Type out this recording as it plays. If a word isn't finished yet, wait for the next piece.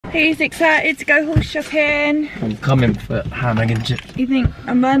He's excited to go horse shopping. I'm coming for ham, egg and chips. You think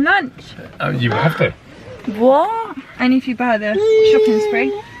I'm buying lunch? Oh, you have to. What? Only if you buy the shopping spree.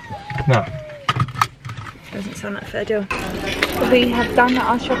 No. Doesn't sound like a fair deal. We have done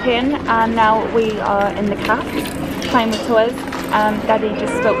our shopping and now we are in the cafe playing with toys. Daddy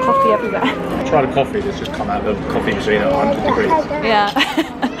just spilled coffee everywhere. Try the coffee that's just come out of the coffee machine at 100 degrees. Yeah.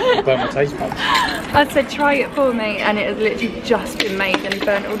 Burn my taste buds. I said try it for me and it had literally just been made and he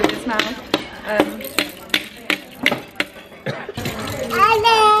burnt all of his mouth.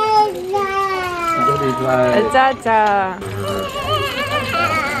 Dada.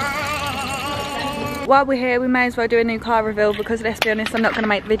 While we're here, we may as well do a new car reveal because let's be honest, I'm not going to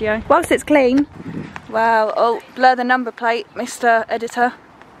make the video. Whilst it's clean. Wow. Oh, blur the number plate, Mr. Editor.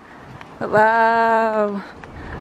 Wow.